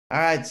All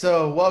right,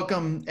 so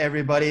welcome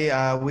everybody.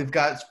 We've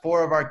got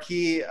four of our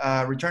key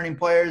returning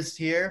players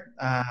here.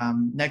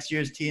 Next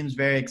year's team is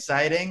very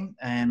exciting,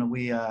 and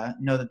we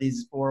know that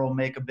these four will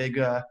make a big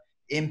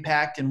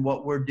impact in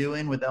what we're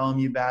doing with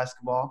LMU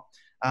basketball.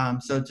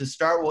 So to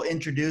start, we'll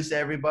introduce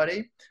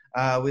everybody.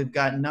 We've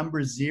got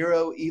number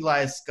 0,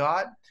 Eli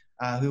Scott,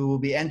 who will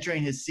be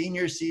entering his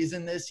senior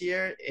season this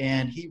year,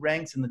 and he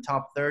ranks in the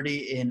top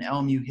 30 in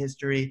LMU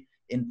history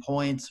in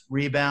points,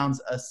 rebounds,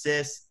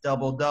 assists,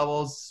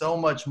 double-doubles, so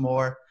much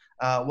more.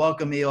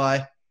 Welcome,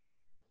 Eli.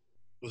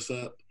 What's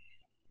up?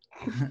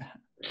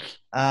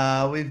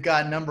 We've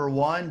got number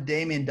 1,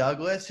 Dameane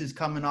Douglas, who's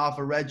coming off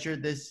a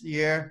redshirt this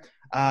year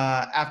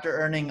after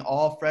earning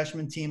all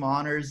freshman team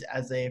honors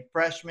as a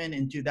freshman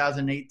in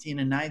 2018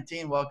 and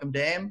 19. Welcome,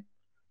 Dame.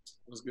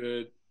 What's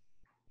good?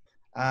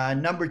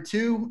 Number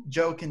 2,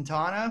 Joe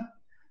Quintana.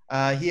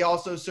 He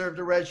also served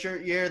a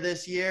redshirt year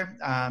this year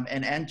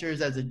and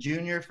enters as a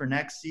junior for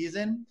next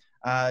season.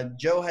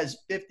 Joe has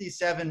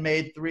 57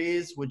 made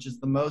threes, which is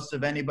the most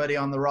of anybody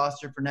on the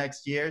roster for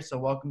next year. So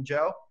welcome,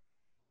 Joe.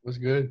 What's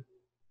good?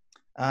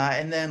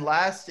 And then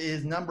last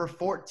is number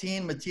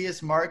 14,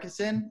 Mattias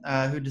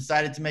Markusson, who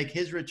decided to make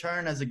his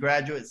return as a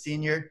graduate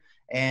senior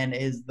and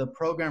is the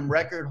program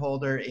record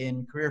holder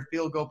in career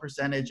field goal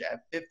percentage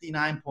at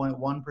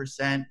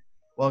 59.1%.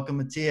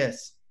 Welcome,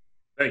 Mattias.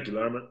 Thank you,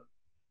 Lerman.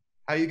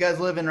 How you guys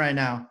living right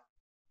now?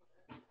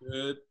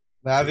 Good.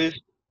 Lavish?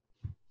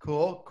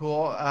 Cool.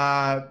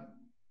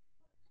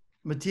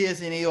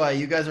 Mattias and Eli,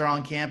 you guys are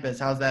on campus.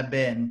 How's that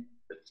been?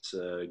 It's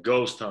a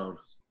ghost town.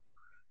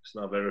 It's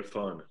not very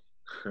fun.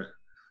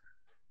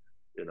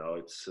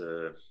 It's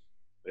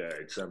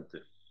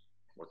empty.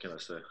 What can I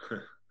say?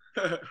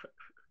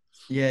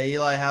 Yeah,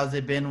 Eli, how's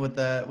it been with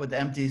the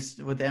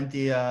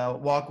empty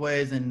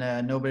walkways and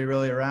nobody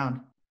really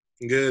around?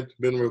 Good.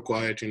 Been real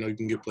quiet. You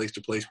can get place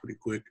to place pretty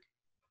quick.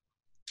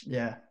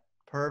 Yeah,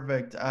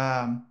 perfect.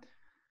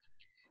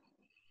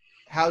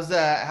 How's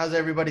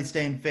everybody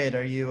staying fit?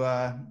 Are you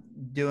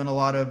doing a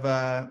lot of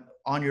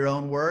on your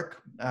own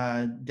work?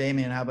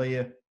 Dameane, how about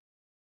you?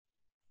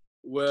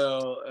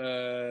 Well,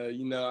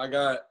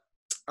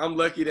 I'm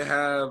lucky to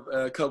have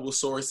a couple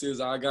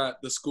sources. I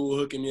got the school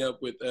hooking me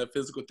up with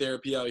physical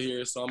therapy out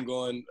here, so I'm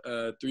going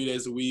 3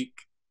 days a week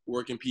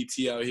working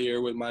PT out here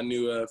with my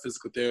new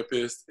physical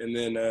therapist, and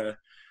then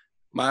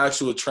my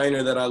actual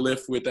trainer that I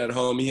lift with at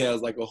home, he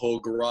has like a whole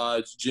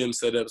garage gym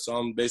set up, so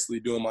I'm basically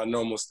doing my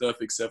normal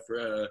stuff except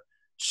for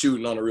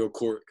shooting on a real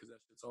court because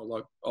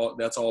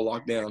that's all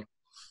locked down.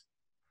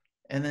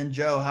 And then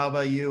Joe, how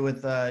about you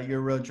with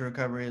your road to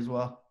recovery as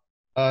well?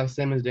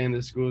 Same as Dane.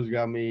 The school's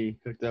got me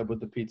hooked up with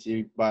the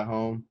PT by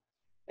home,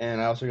 and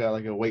I also got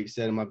like a weight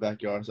set in my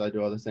backyard, so I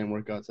do all the same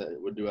workouts that I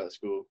would do at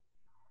school.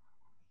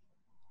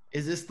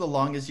 Is this the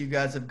longest you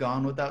guys have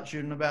gone without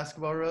shooting a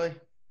basketball, really?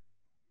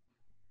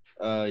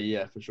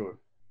 Yeah, for sure.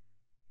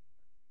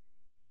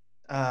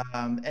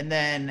 And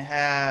then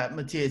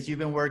Mattias, you've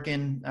been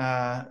working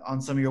on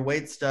some of your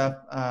weight stuff.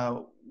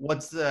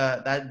 What's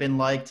that been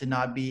like to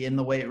not be in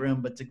the weight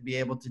room, but to be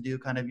able to do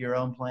kind of your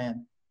own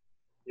plan?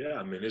 Yeah,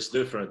 I mean, it's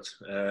different.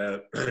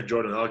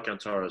 Jordan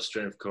Alcantara,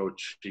 strength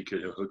coach, he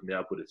could hook me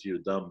up with a few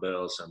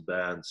dumbbells and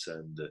bands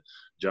and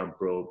jump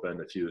rope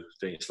and a few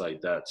things like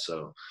that.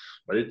 So,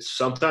 but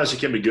sometimes it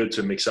can be good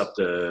to mix up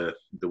the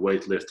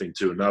weightlifting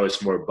too. Now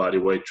it's more body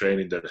weight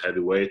training than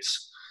heavy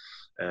weights,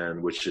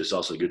 and which is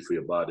also good for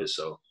your body.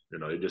 So,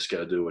 you just got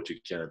to do what you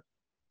can.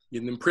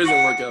 Getting them prison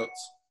workouts.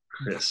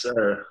 Yes,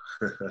 sir.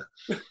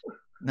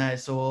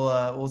 Nice. So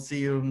we'll see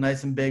you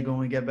nice and big when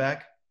we get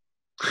back.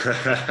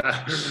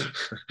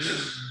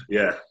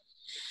 Yeah.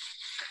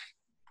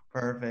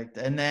 Perfect.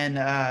 And then,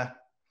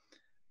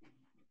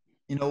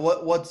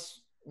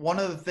 what's one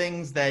of the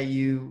things that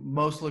you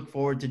most look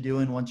forward to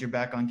doing once you're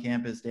back on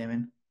campus,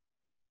 Dameane?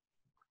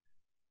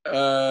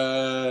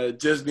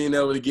 Just being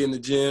able to get in the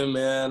gym,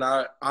 man.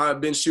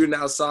 I've been shooting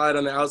outside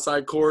on the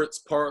outside courts,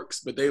 parks,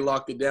 but they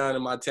locked it down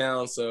in my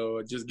town.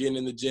 So just getting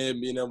in the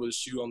gym, being able to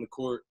shoot on the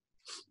court.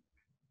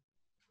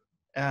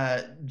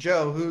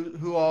 Joe,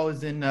 who all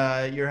is in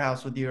your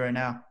house with you right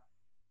now?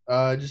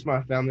 Just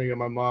my family, got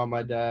my mom,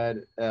 my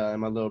dad, and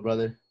my little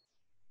brother.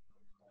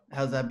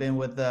 How's that been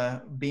with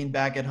being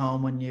back at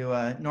home when you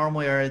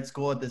normally are at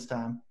school at this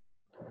time?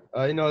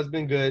 It's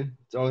been good.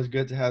 It's always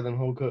good to have them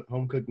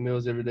home cooked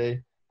meals every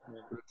day.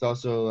 It's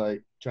also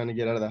like trying to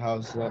get out of the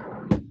house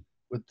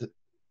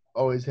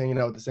always hanging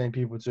out with the same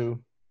people too.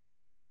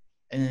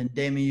 And then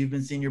Dameane, you've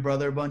been seeing your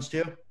brother a bunch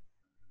too?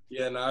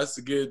 Yeah, no, it's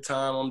a good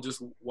time. I'm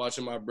just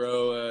watching my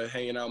bro,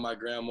 hanging out with my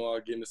grandma,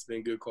 getting to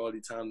spend good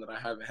quality time that I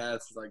haven't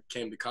had since I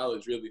came to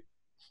college, really.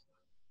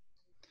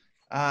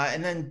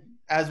 And then,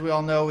 as we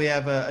all know, we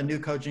have a new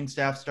coaching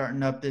staff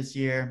starting up this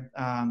year.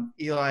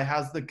 Eli,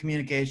 how's the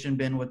communication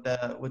been with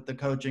the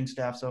coaching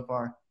staff so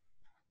far?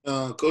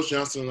 Coach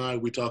Johnson and I,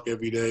 we talk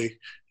every day,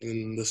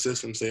 and the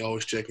assistants, they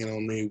always check in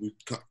on me.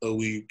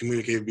 We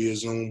communicate via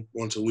Zoom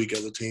once a week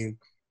as a team.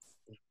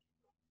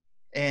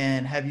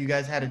 And have you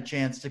guys had a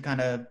chance to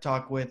kind of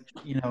talk with,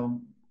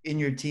 in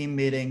your team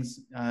meetings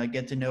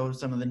get to know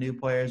some of the new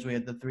players? We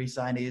had the 3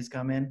 signees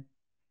come in.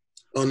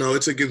 Oh, no,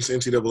 it's against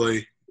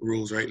NCAA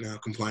rules right now,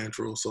 compliance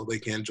rules, so they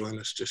can't join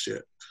us just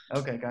yet.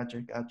 Okay,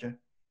 gotcha.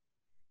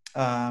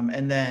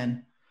 And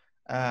then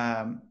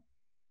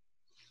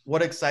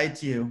what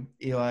excites you,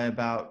 Eli,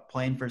 about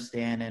playing for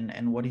Stan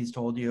and what he's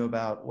told you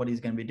about what he's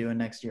going to be doing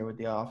next year with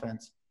the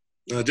offense?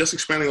 Just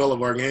expanding all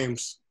of our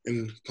games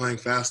and playing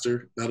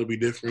faster. That'll be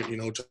different,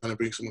 trying to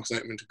bring some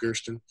excitement to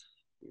Gersten.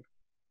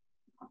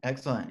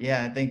 Excellent.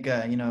 Yeah, I think,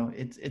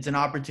 it's an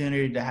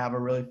opportunity to have a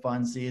really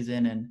fun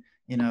season. And,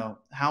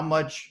 how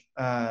much,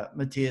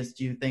 Mattias,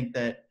 do you think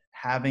that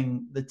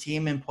having the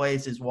team in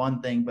place is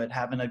one thing, but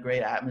having a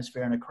great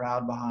atmosphere and a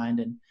crowd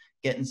behind and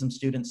getting some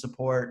student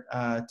support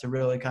to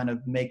really kind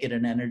of make it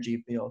an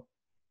energy field?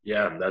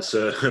 Yeah, that's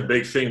a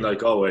big thing,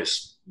 like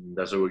always.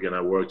 That's what we're going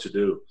to work to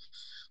do.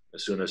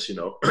 As soon as,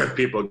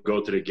 people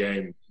go to the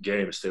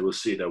games, they will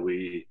see that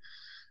we're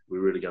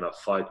really going to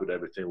fight with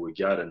everything we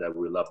got and that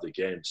we love the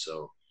game.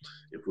 So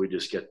if we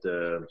just get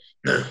the,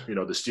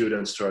 the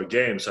students to our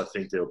games, I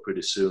think they'll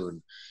pretty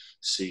soon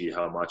see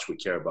how much we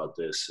care about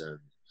this and,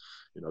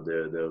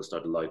 they'll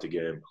start to like the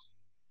game.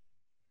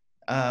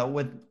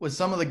 With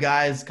some of the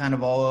guys kind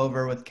of all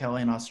over with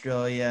Kelly in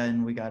Australia,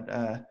 and we got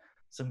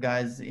some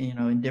guys,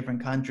 in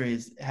different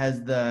countries,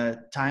 has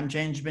the time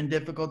change been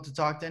difficult to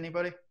talk to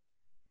anybody?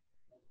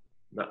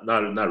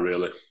 Not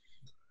really.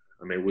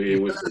 I mean, we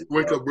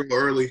wake up real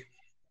early.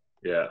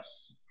 Yeah.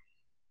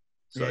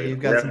 So yeah, you've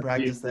got some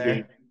practice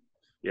there.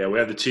 Yeah, we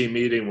have the team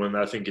meeting when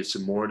I think it's the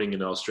morning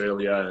in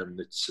Australia, and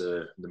it's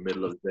in the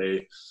middle of the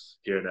day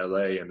here in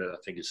LA, and then I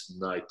think it's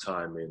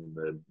nighttime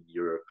in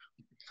Europe.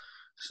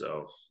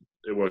 So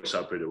it works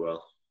out pretty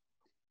well.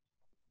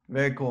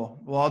 Very cool.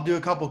 Well, I'll do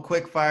a couple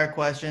quick fire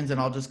questions, and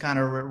I'll just kind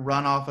of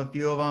run off a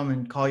few of them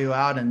and call you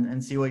out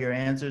and see what your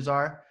answers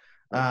are.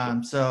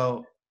 Okay.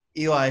 So,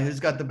 Eli, who's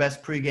got the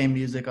best pregame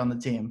music on the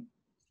team?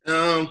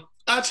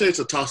 I'd say it's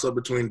a toss-up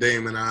between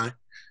Dame and I.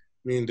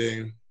 Me and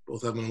Dame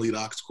both have an elite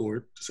aux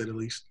cord, to say the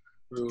least.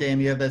 True.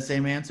 Dame, you have that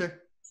same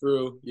answer?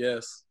 True.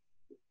 Yes.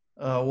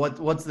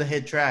 What's the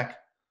hit track?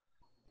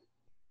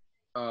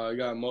 We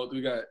got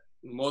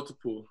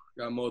multiple.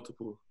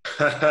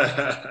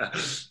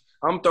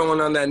 I'm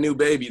throwing on that new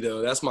baby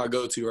though. That's my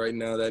go-to right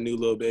now. That new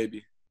little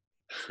baby.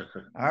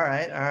 All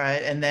right.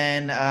 And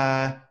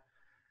then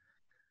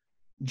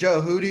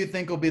Joe, who do you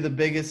think will be the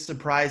biggest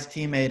surprise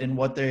teammate in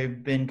what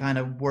they've been kind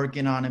of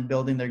working on and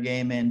building their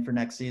game in for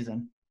next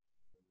season?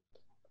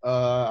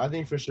 I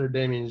think for sure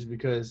Dameane, just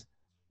because,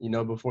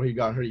 before he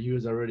got hurt, he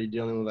was already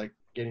dealing with like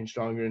getting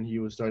stronger and he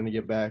was starting to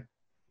get back.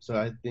 So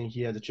I think he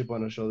has a chip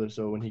on his shoulder.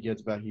 So when he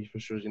gets back, he for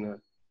sure is gonna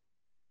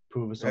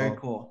prove us all. Very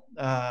cool.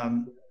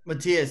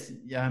 Mattias,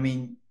 yeah, I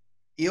mean,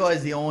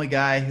 Eli's the only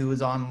guy who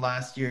was on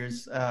last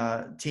year's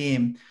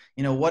team.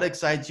 What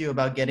excites you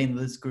about getting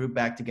this group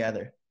back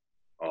together?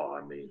 Oh,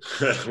 I mean,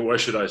 where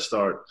should I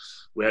start?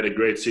 We had a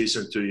great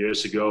season 2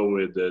 years ago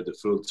with the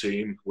full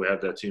team. We have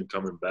that team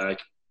coming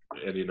back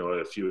and,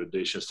 a few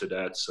additions to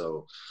that.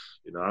 So,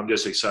 I'm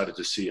just excited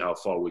to see how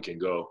far we can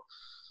go.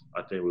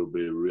 I think we'll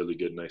be really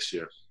good next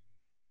year.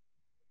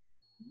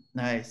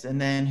 Nice.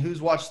 And then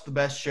who's watched the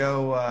best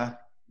show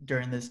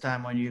during this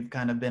time when you've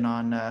kind of been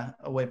on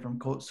away from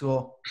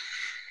school?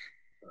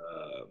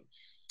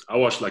 I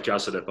watched La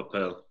Casa de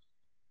Papel.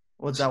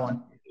 What's that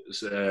one?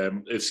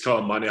 It's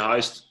called Money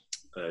Heist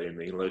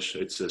in English.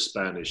 It's a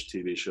Spanish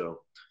TV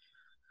show.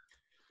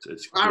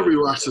 I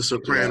rewatched The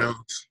Sopranos.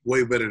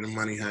 Way better than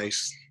Money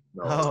Heist.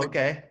 No, Oh,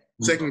 okay.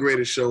 Second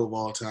greatest show of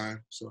all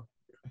time. So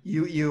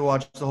You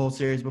watched the whole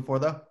series before,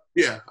 though?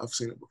 yeah, I've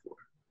seen it before.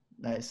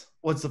 Nice.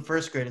 What's the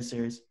first greatest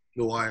series?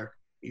 The Wire,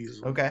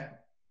 easily. Okay.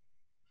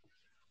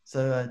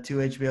 So 2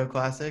 HBO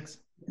classics?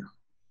 Yeah.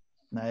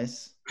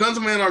 Nice. Sons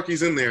of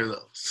Anarchy's in there,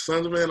 though.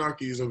 Sons of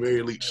Anarchy is a very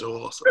elite show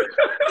also.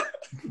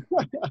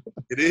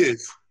 It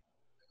is.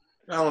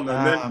 I don't know.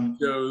 That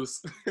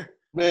shows.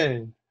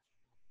 Man.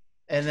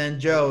 And then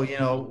Joe,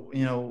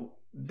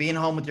 being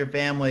home with your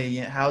family,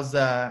 how's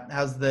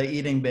the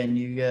eating been?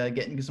 You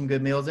getting some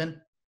good meals in?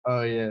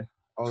 Oh yeah,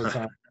 all the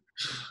time.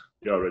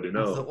 You already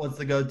know. What's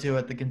the go-to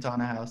at the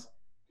Quintana house?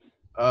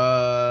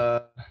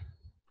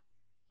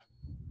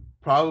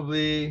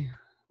 Probably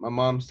my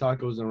mom's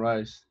tacos and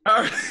rice.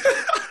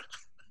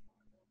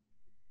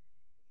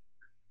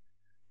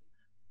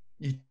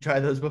 You tried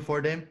those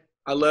before, Dame?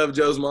 I love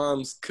Joe's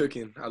mom's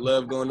cooking. I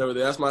love going over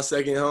there. That's my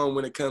second home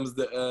when it comes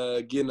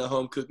to getting a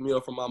home-cooked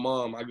meal from my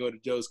mom. I go to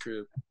Joe's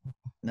crib.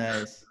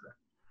 Nice.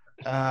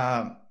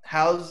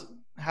 How's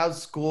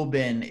school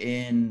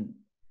been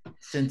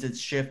since it's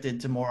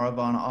shifted to more of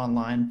an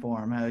online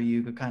form? How are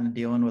you kind of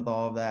dealing with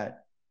all of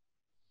that?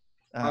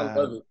 I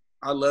love it.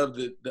 I love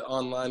the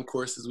online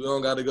courses. We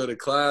don't got to go to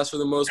class for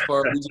the most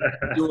part. We just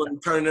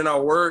turning in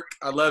our work.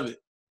 I love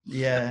it.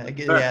 Yeah,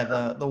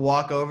 the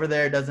walk over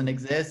there doesn't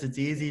exist. It's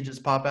easy.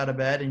 Just pop out of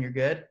bed and you're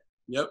good.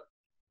 Yep.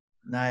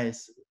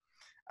 Nice.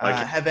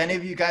 Have any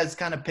of you guys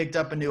kind of picked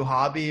up a new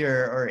hobby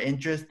or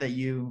interest that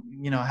you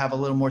have a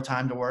little more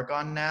time to work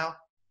on now?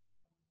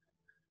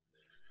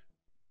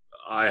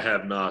 I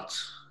have not.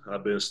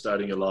 I've been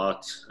studying a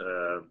lot.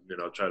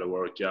 Try to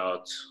work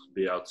out,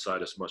 be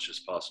outside as much as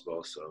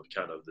possible. So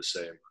kind of the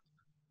same.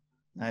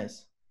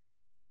 Nice.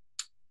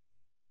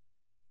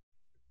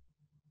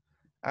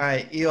 All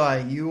right,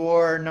 Eli, you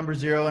wore number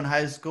 0 in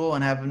high school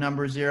and have a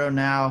number 0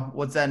 now.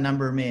 What's that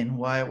number mean?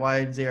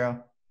 Why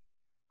 0?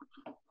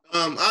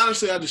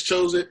 Honestly, I just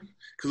chose it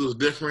because it was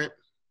different,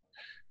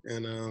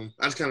 and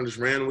I just kind of just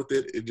ran with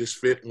it. It just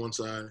fit once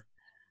I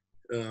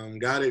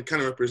got it. It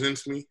kind of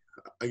represents me,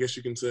 I guess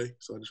you can say.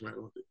 So I just ran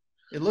with it.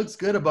 It looks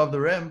good above the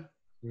rim.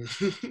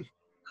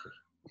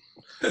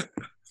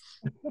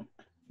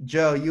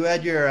 Joe, you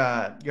had your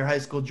high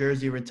school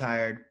jersey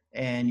retired,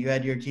 and you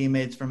had your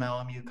teammates from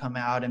LMU come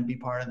out and be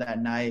part of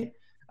that night.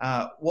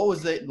 What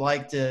was it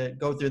like to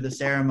go through the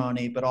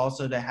ceremony, but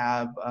also to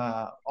have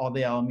all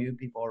the LMU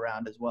people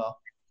around as well?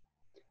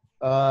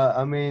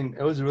 I mean,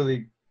 it was a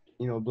really,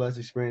 blessed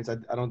experience. I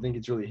don't think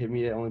it's really hit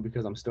me yet, only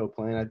because I'm still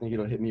playing. I think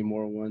it'll hit me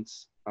more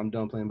once I'm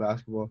done playing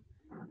basketball.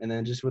 And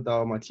then just with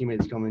all my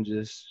teammates coming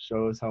just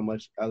shows how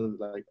much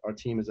like our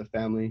team is a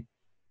family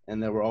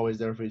and that we're always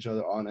there for each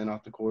other on and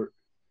off the court.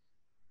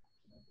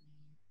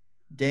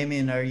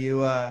 Dameane, are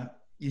you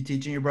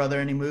teaching your brother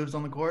any moves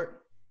on the court?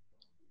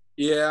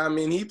 Yeah, I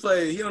mean, he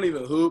don't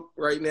even hoop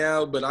right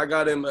now, but I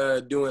got him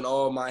doing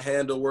all my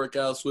handle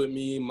workouts with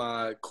me,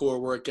 my core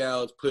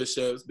workouts,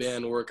 push-ups,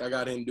 band work. I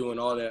got him doing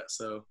all that.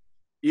 So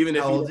even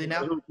if How old is he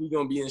now? he's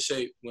going to be in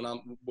shape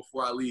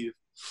before I leave.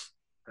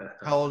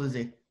 How old is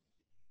he?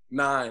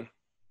 9.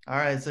 All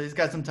right, so he's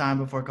got some time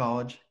before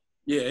college.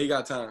 Yeah, he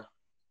got time.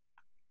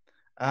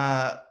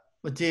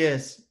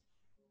 Mattias,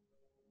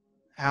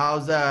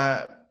 how's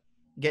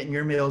getting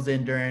your meals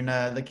in during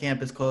the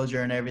campus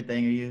closure and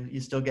everything? Are you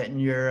still getting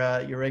your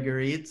regular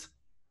eats?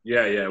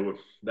 Yeah,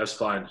 that's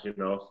fine.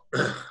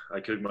 I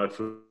cook my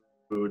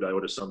food. I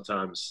order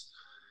sometimes,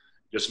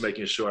 just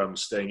making sure I'm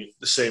staying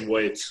the same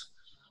weight,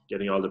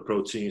 getting all the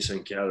proteins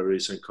and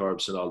calories and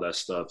carbs and all that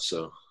stuff.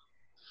 So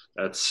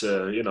that's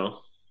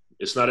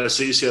it's not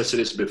as easy as it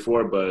is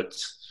before, but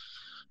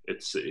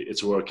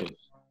it's working.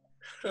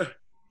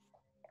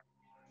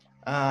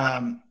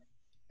 And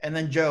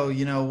then Joe,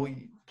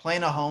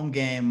 playing a home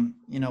game,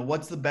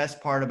 what's the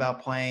best part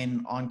about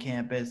playing on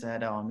campus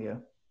at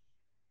LMU?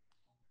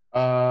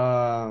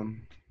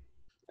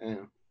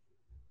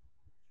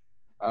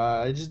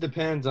 It just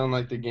depends on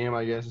like the game,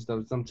 I guess, and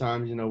stuff.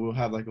 Sometimes, we'll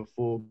have like a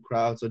full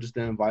crowd, so just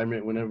the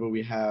environment whenever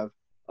we have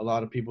a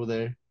lot of people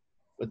there.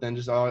 But then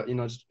just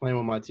just playing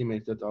with my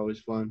teammates, that's always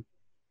fun.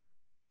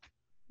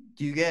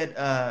 Do you get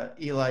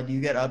Eli? Do you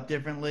get up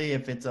differently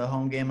if it's a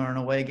home game or an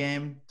away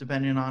game,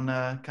 depending on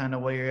kind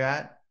of where you're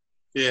at?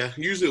 Yeah,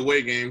 usually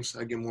away games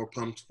I get more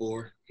pumped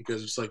for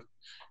because it's like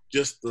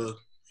just the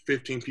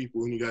 15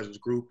 people in you guys'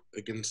 group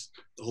against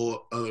the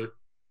whole other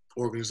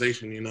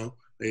organization. You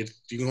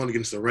can go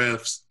against the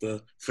refs,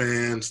 the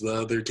fans, the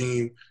other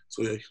team.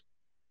 So yeah.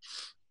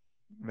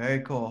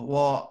 Very cool.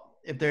 Well,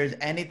 if there's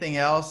anything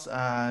else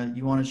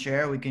you want to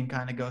share, we can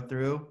kind of go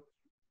through.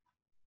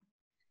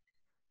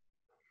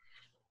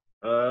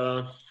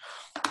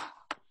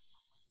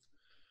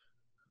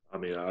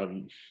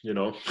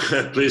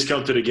 Please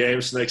come to the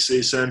games next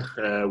season.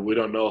 We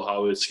don't know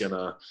how it's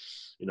gonna,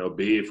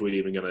 be, if we're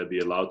even gonna be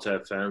allowed to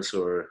have fans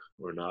or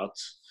not.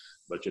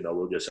 But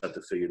we'll just have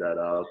to figure that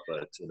out.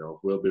 But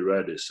we'll be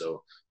ready.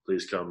 So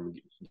please come,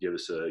 give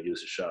us a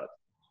shot.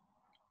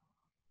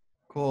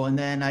 Cool. And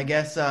then I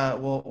guess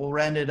we'll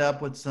round it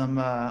up with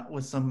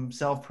some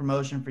self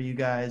promotion for you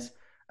guys.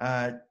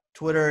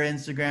 Twitter,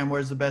 Instagram.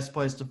 Where's the best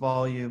place to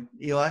follow you,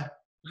 Eli?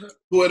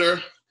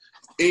 Twitter.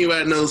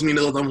 Anybody that knows me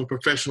knows I'm a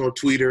professional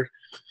tweeter.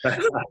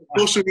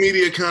 Social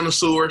media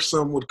connoisseur,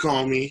 some would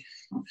call me.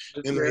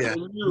 And yeah,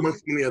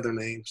 many other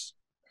names.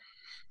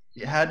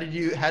 How did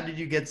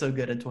you get so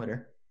good at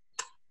Twitter?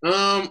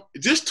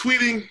 Just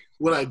tweeting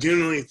what I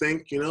genuinely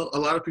think. A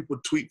lot of people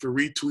tweet for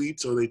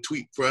retweets or they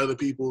tweet for other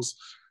people's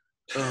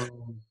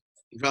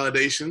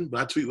validation.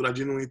 But I tweet what I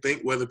genuinely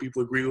think, whether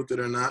people agree with it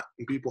or not.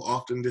 And people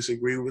often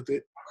disagree with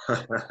it.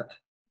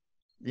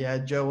 Yeah,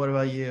 Joe. What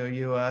about you? Are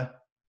you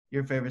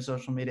your favorite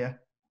social media?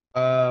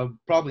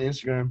 Probably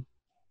Instagram.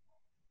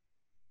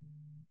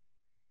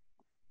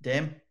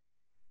 Dame?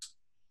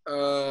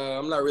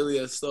 I'm not really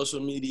a social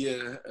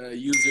media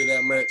user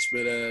that much,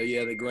 but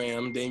yeah, the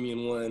gram,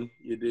 Dameane 1,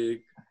 you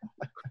dig.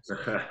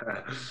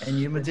 And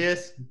you,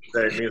 Mattias?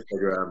 Same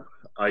Instagram.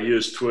 I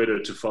use Twitter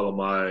to follow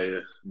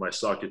my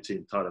soccer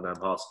team, Tottenham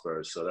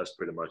Hotspur, so that's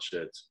pretty much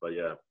it. But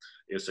yeah,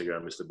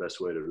 Instagram is the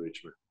best way to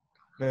reach me.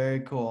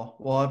 Very cool.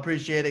 Well, I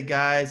appreciate it,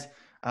 guys.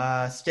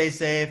 Stay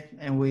safe,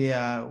 and we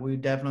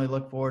definitely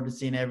look forward to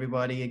seeing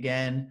everybody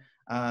again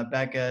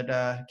back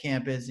at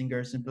campus in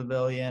Gerson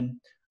Pavilion.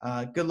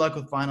 Good luck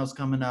with finals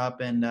coming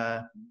up, and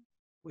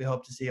we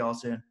hope to see you all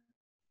soon.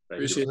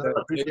 Appreciate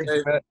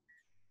that.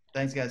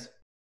 Thanks, guys.